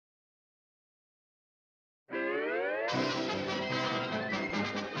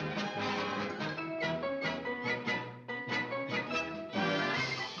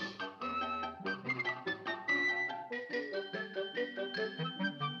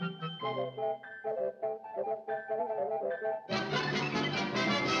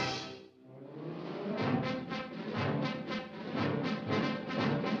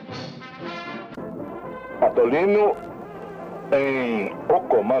Patolino em O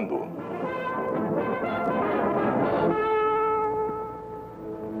Comando.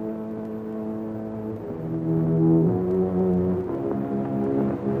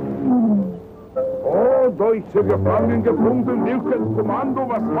 Deutsche Gefangengebunden, wilkes Kommando,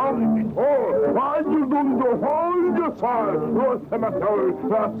 was habe ich Tor? Eingesunde Holgezahl, was Hämmertoll,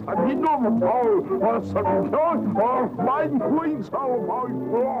 was Sabino Toll, was Sabino, auf mein Queensau,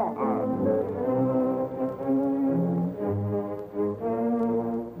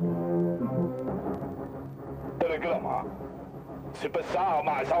 Telegrama. Se pensar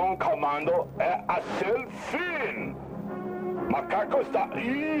mais a comando é a seu fim. Macacos da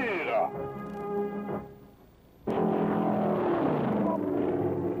ira.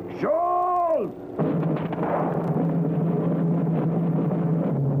 Schulz!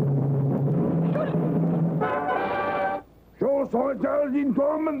 Schulz heute den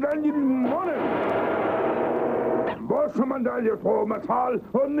Turmen, wenn die Monne. Was man da hier vor Metall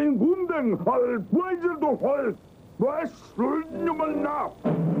und den Hunden, als Böse durch Holz. Was schulden wir mal nach?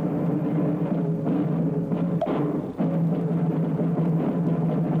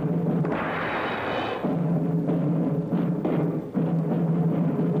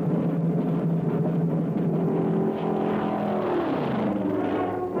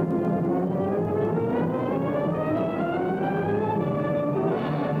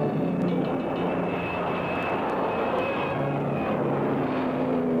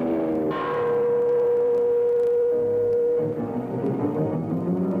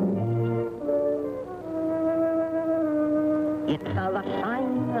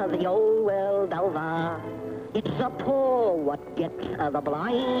 The old world over. It's the poor what gets the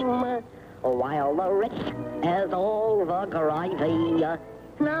blame, while the rich has all the gravy.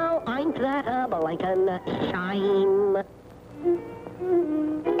 Now ain't that a blinking shame?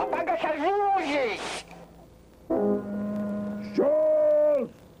 Apaga essas luzes! Schulz!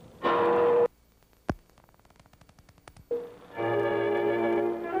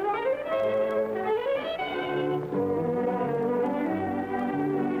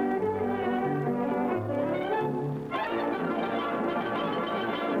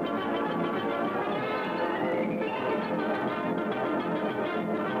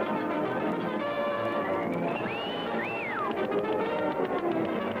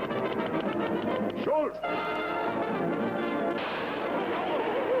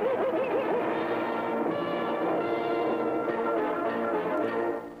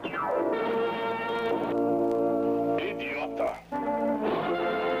 Idiota!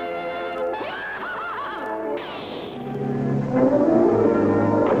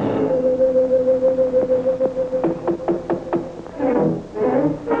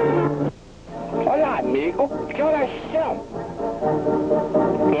 Olá, amigo. Que horas são?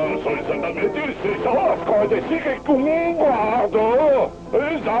 Não são exatamente 6 horas, 45 e um quarto.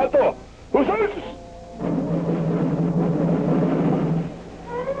 Exato. Os outros.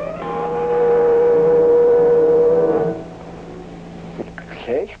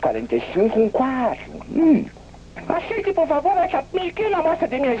 Seis, 45, um quarto. Aceite, por favor, essa pequena amostra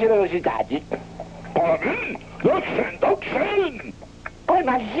de minha generosidade. Para mim? Dankeschön. Oh,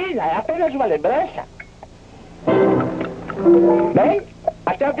 imagina, é apenas uma lembrança. Bem,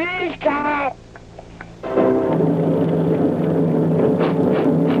 até a vista!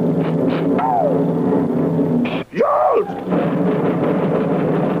 Schulz!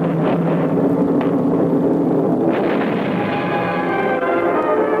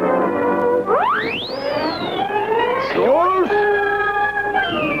 Schulz!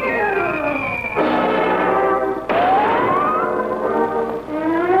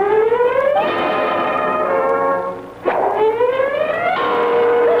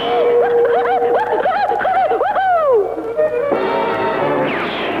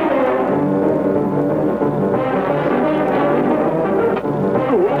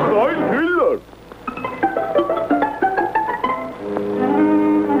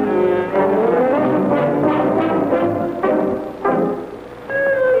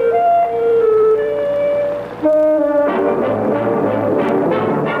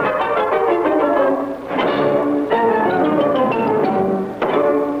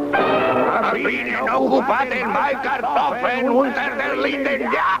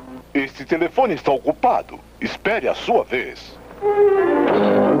 Este telefone está ocupado. Espere a sua vez.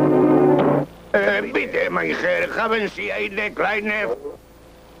 Bitte, mein Herr, haben Sie eine kleine...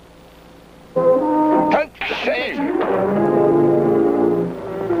 Dankeschön.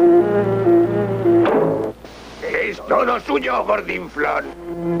 Es todo suyo, gordinflón.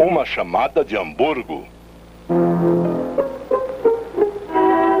 Uma chamada de Hamburgo.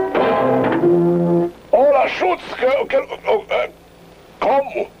 Olá,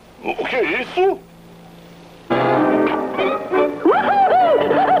 Como? O que é isso?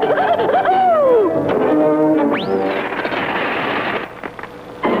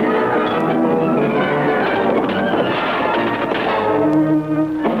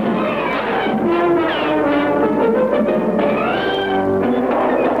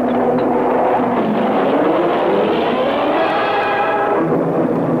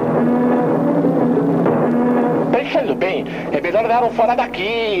 Pensando bem, é melhor dar um fora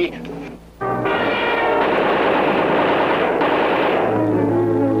daqui.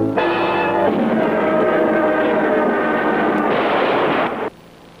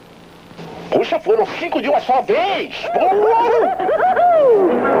 Puxa, foram 5 de uma só vez!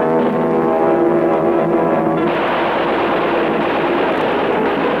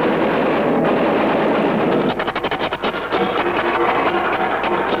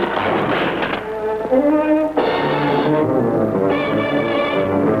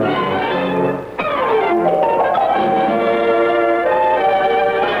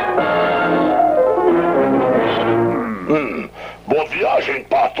 Boa viagem,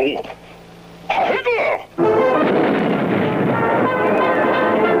 Pato! Arrega!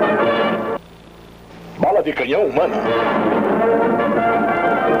 Bala de canhão humana.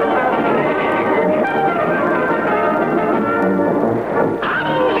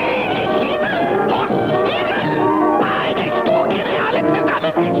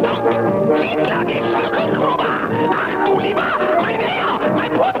 Ach du lieber